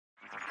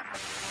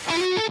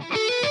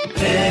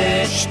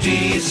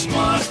HT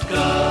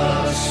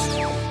Smartcast.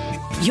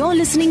 You're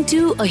listening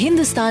to a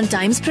Hindustan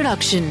Times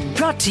production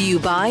brought to you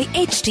by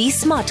HT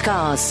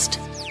Smartcast.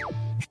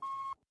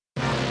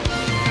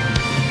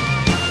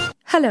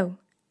 Hello,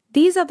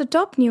 these are the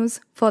top news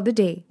for the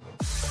day.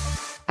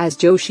 As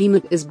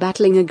Joshimath is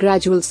battling a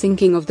gradual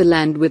sinking of the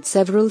land with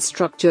several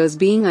structures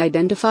being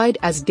identified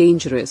as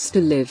dangerous to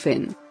live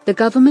in, the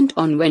government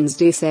on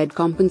Wednesday said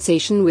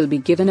compensation will be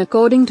given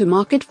according to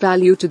market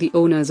value to the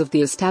owners of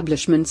the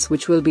establishments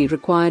which will be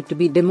required to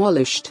be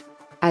demolished.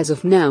 As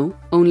of now,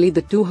 only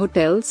the two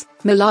hotels,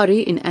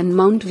 Malari Inn and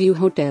Mount View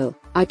Hotel,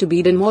 are to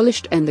be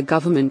demolished and the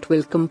government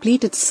will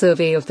complete its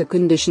survey of the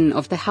condition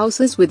of the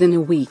houses within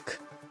a week.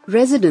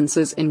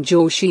 Residences in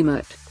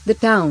Joshimath, the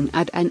town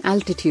at an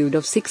altitude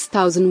of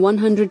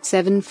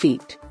 6,107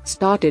 feet,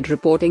 started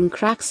reporting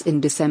cracks in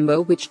December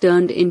which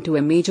turned into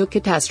a major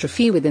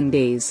catastrophe within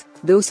days,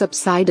 though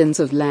subsidence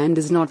of land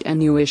is not a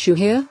new issue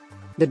here.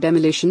 The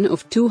demolition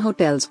of two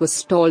hotels was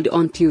stalled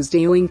on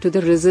Tuesday owing to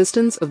the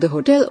resistance of the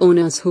hotel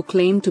owners who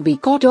claimed to be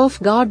caught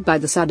off guard by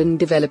the sudden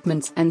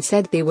developments and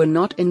said they were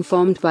not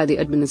informed by the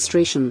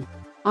administration.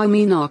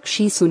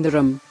 Meenakshi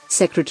Sundaram,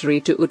 Secretary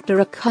to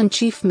Uttarakhand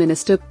Chief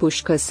Minister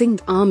Pushkar Singh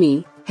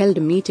Dhami, held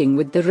a meeting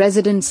with the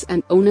residents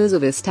and owners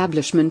of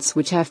establishments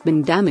which have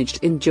been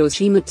damaged in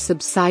Joshimath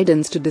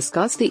subsidence to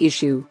discuss the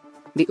issue.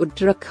 The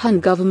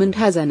Uttarakhand government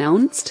has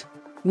announced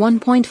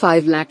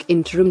 1.5 lakh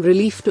interim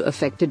relief to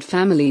affected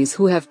families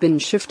who have been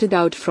shifted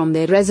out from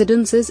their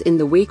residences in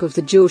the wake of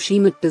the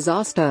Joshimath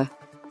disaster.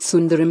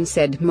 Sundaram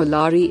said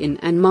Malari Inn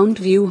and Mount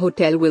View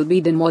Hotel will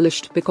be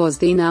demolished because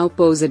they now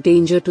pose a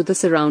danger to the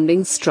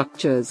surrounding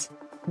structures.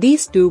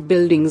 These two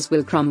buildings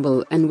will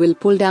crumble and will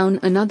pull down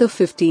another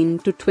 15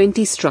 to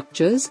 20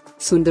 structures,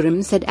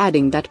 Sundaram said,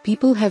 adding that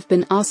people have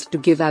been asked to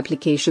give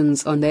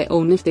applications on their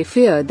own if they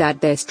fear that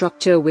their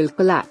structure will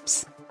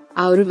collapse.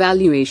 Our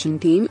evaluation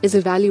team is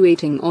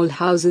evaluating all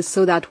houses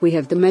so that we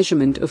have the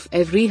measurement of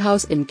every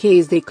house in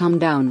case they come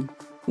down.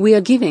 We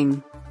are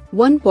giving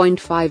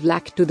 1.5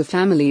 lakh to the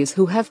families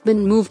who have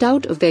been moved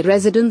out of their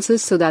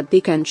residences so that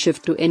they can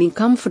shift to any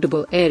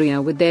comfortable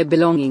area with their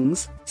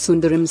belongings,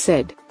 Sundaram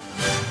said.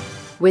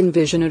 When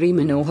visionary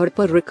Manohar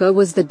Parrikar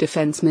was the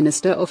Defence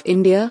Minister of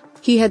India,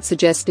 he had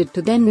suggested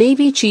to then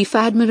Navy Chief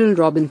Admiral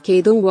Robin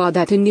Kedua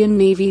that Indian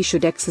Navy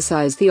should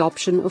exercise the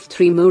option of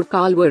 3 more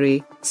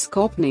Kalveri,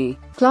 Scorpene,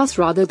 class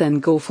rather than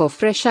go for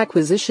fresh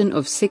acquisition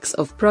of 6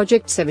 of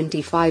Project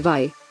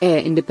 75I,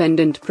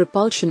 air-independent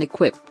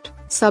propulsion-equipped,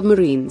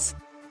 submarines.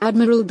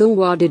 Admiral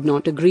Dowa did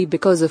not agree,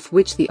 because of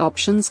which the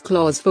options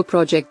clause for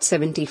Project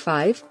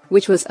 75,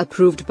 which was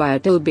approved by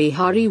Atal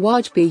Bihari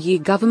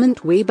Vajpayee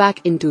government way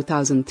back in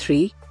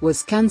 2003,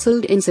 was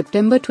cancelled in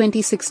September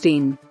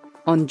 2016.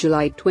 On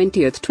July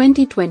 20,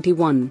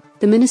 2021,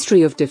 the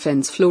Ministry of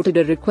Defence floated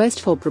a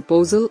request for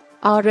proposal,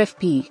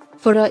 RFP,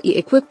 for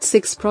equipped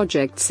 6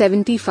 Project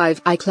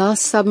 75I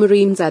class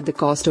submarines at the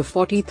cost of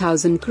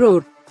 40,000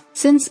 crore.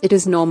 Since it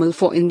is normal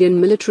for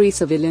Indian military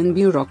civilian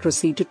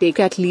bureaucracy to take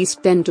at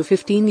least 10 to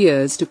 15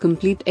 years to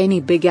complete any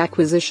big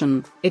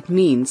acquisition, it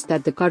means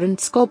that the current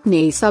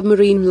Scorpene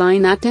submarine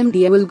line at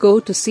MDA will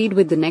go to seed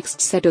with the next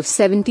set of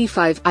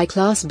 75I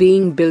class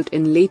being built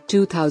in late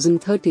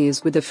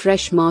 2030s with a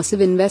fresh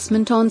massive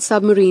investment on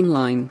submarine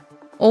line.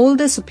 All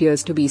this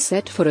appears to be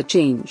set for a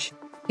change.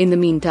 In the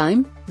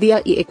meantime, the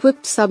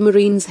equipped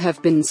submarines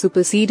have been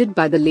superseded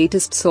by the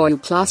latest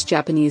Soyuz-class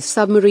Japanese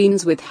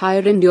submarines with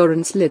higher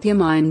endurance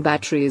lithium-ion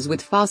batteries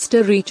with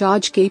faster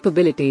recharge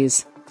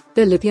capabilities.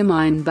 The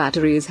lithium-ion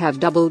batteries have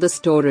double the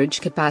storage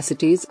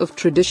capacities of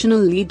traditional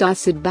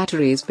lead-acid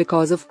batteries,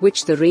 because of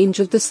which the range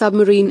of the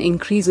submarine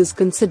increases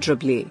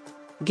considerably.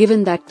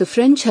 Given that the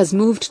French has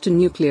moved to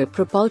nuclear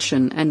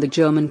propulsion and the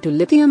German to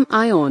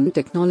lithium-ion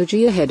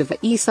technology ahead of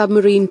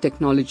submarine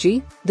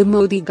technology, the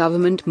Modi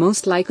government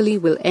most likely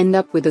will end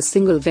up with a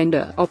single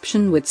vendor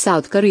option, with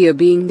South Korea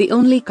being the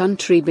only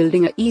country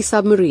building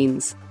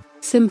submarines.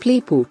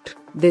 Simply put,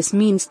 this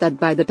means that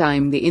by the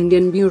time the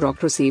Indian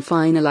bureaucracy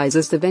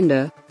finalizes the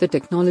vendor, the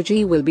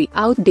technology will be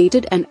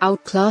outdated and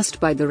outclassed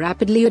by the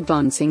rapidly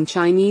advancing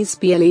Chinese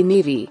PLA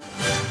Navy.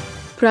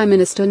 Prime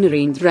Minister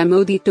Narendra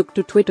Modi took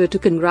to Twitter to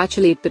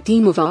congratulate the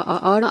team of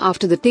RRR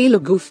after the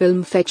Telugu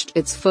film fetched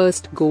its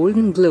first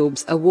Golden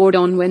Globes award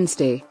on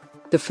Wednesday.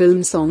 The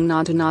film song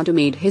Nadu Nadu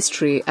made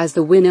history as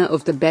the winner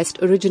of the Best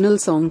Original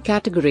Song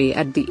category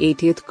at the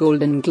 80th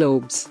Golden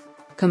Globes.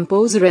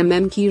 Composer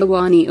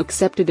Keeravani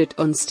accepted it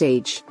on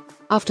stage.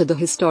 After the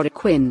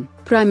historic win,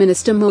 Prime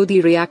Minister Modi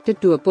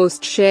reacted to a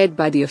post shared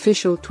by the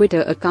official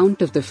Twitter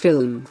account of the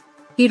film.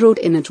 He wrote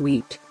in a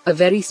tweet, "A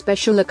very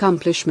special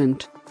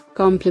accomplishment.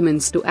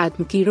 Compliments to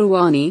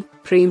Keeravani,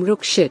 Prem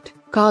Rukshit,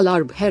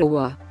 Kalar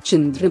Bhairava,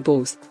 Chandra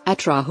Bose, at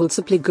Rahul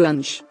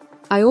Sapliganj.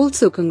 I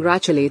also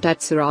congratulate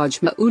at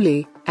Siraj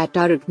Maule, at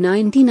Tarak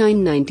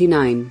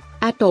 9999,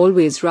 at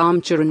Always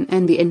Ramcharan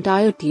and the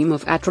entire team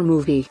of Atra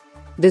Movie.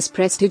 This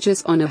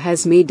prestigious honor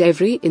has made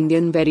every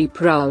Indian very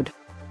proud."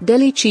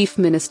 Delhi Chief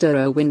Minister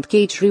Arvind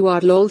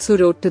Kejriwal also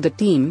wrote to the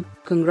team,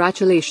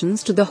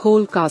 "Congratulations to the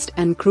whole cast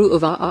and crew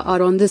of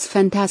RRR on this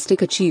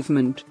fantastic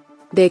achievement.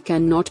 There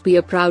cannot be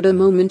a prouder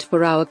moment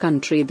for our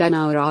country than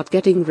our art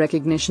getting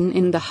recognition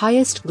in the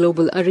highest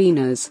global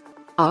arenas.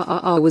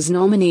 RRR was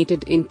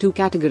nominated in 2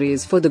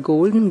 categories for the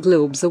Golden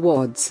Globes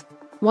Awards.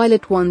 While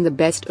it won the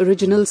Best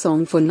Original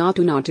Song for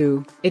Natu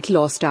Natu, it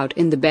lost out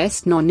in the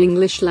Best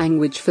Non-English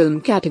Language Film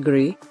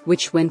category,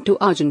 which went to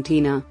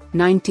Argentina,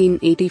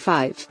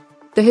 1985.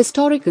 The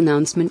historic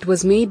announcement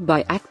was made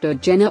by actor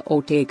Jenna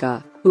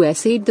Ortega, who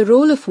essayed the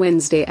role of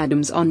Wednesday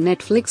Addams on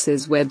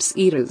Netflix's web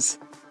series.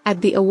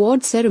 At the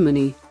award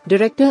ceremony,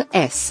 director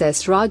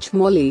S.S.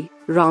 Rajamouli,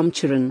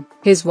 Ramcharan,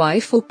 his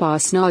wife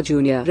Upasana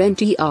Jr.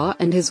 NTR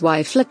and his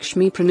wife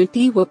Lakshmi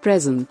Pranati were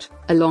present,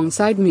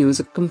 alongside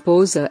music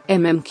composer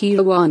M.M.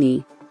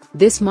 Keeravani.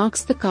 This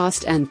marks the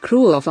cast and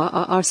crew of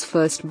RRR's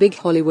first big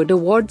Hollywood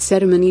award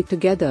ceremony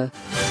together.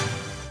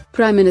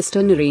 Prime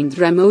Minister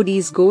Narendra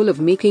Modi's goal of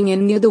making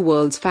India the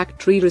world's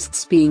factory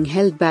risks being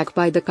held back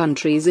by the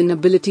country's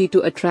inability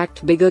to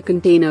attract bigger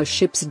container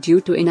ships due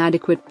to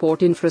inadequate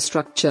port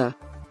infrastructure.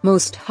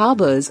 Most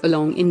harbours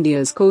along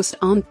India's coast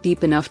aren't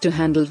deep enough to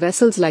handle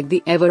vessels like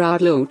the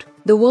RRR load,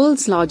 the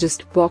world's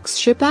largest box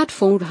ship at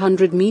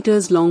 400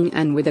 meters long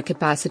and with a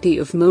capacity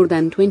of more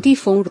than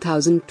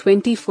 24,000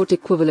 20-foot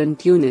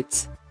equivalent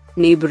units.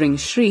 Neighbouring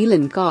Sri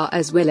Lanka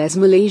as well as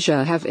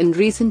Malaysia have in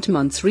recent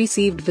months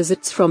received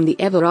visits from the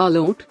RRR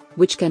load,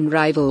 which can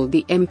rival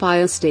the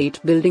Empire State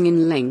Building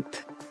in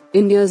length.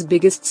 India's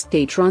biggest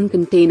state-run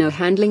container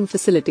handling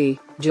facility,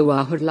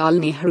 Jawaharlal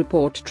Nehru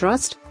Port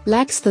Trust,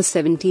 lacks the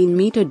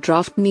 17-meter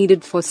draft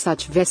needed for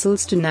such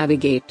vessels to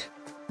navigate.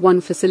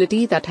 One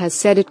facility that has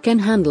said it can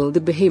handle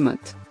the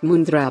behemoth,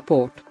 Mundra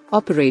Port,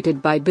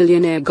 operated by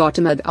billionaire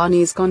Gautam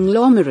Adani's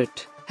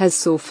conglomerate, has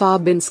so far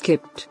been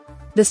skipped.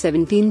 The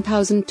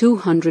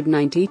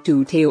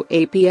 17,292 TEU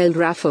APL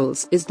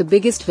Raffles is the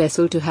biggest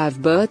vessel to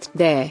have berthed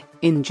there,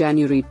 in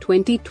January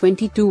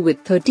 2022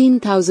 with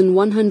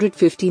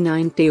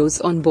 13,159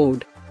 TEUs on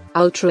board.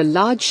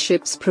 Ultra-large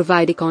ships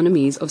provide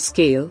economies of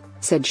scale,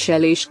 said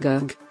Shailesh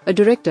Garg, a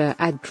director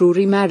at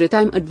Drewry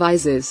Maritime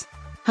Advisors.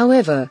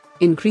 However,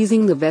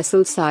 increasing the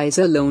vessel size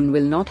alone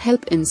will not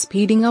help in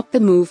speeding up the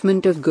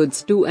movement of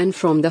goods to and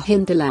from the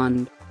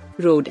hinterland.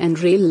 Road and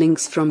rail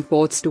links from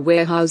ports to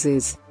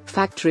warehouses,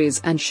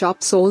 factories and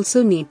shops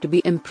also need to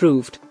be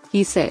improved,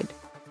 he said.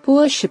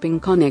 Poor shipping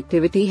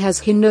connectivity has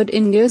hindered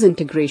India's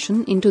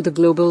integration into the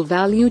global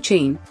value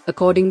chain,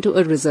 according to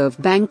a Reserve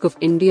Bank of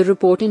India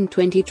report in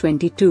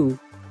 2022.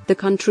 The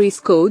country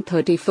scored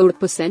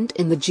 34%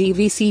 in the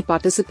GVC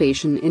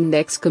Participation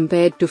Index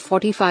compared to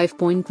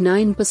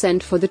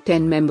 45.9% for the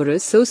 10-member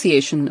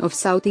Association of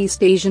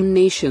Southeast Asian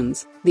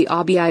Nations, the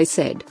RBI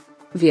said.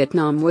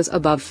 Vietnam was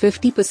above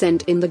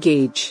 50% in the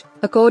gauge,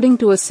 according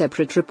to a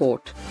separate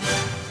report.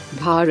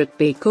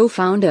 BharatPe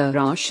co-founder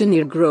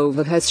Ashanir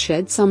Grover has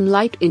shed some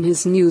light in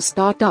his new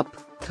startup,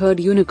 Third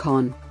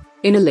Unicorn.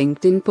 In a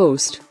LinkedIn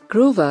post,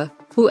 Grover,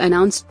 who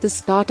announced the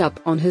startup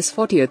on his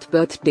 40th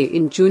birthday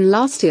in June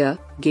last year,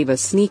 gave a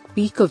sneak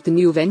peek of the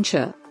new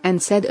venture,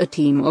 and said a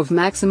team of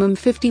maximum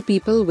 50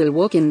 people will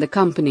work in the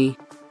company.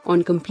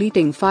 On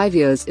completing 5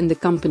 years in the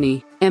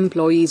company,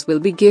 employees will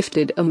be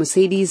gifted a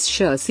Mercedes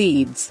share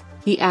seeds,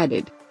 he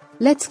added.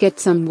 Let's get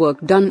some work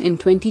done in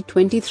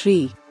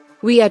 2023.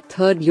 We at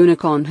Third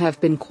Unicorn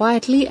have been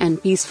quietly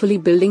and peacefully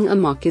building a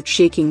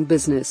market-shaking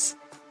business.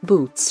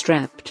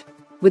 Bootstrapped.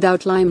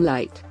 Without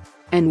limelight.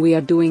 And we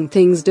are doing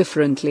things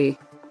differently.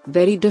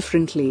 Very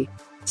differently.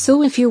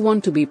 So if you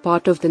want to be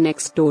part of the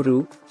next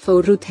Toru,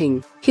 Foru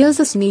thing,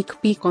 here's a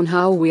sneak peek on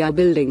how we are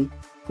building.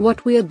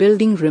 What we are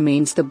building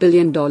remains the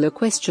billion-dollar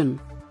question,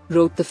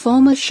 wrote the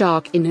former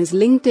shark in his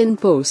LinkedIn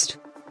post.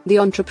 The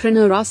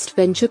entrepreneur asked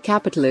venture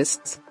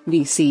capitalists,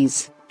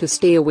 VCs, to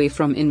stay away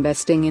from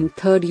investing in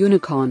Third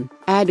Unicorn,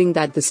 adding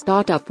that the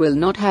startup will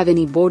not have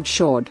any board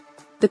short.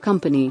 The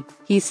company,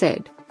 he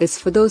said, is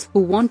for those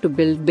who want to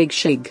build big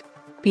shig.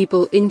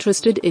 People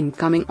interested in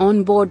coming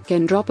on board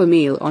can drop a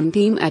mail on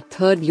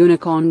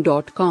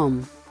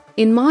team@thirdunicorn.com.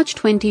 In March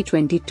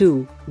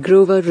 2022,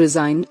 Grover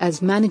resigned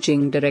as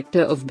managing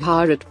director of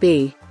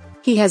BharatPe.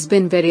 He has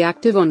been very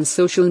active on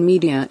social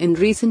media in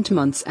recent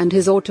months and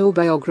his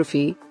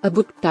autobiography, a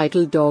book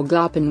titled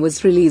Doglapan,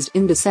 was released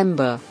in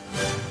December.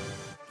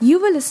 You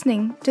were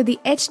listening to the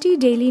HT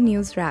Daily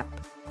News Wrap,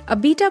 a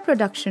beta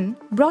production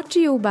brought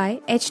to you by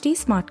HT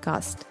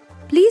Smartcast.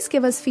 Please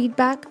give us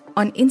feedback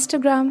on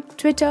Instagram,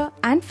 Twitter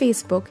and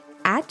Facebook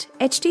at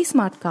HT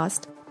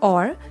Smartcast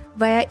or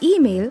via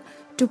email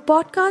to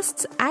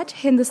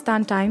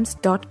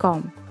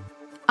podcasts@hindustantimes.com.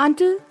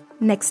 Until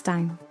next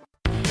time.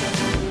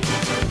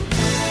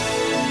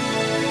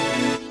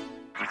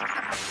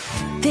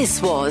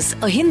 This was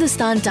a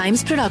Hindustan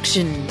Times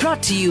production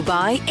brought to you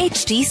by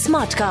HT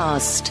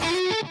Smartcast.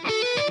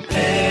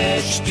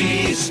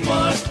 HT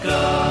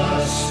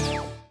Smartcast.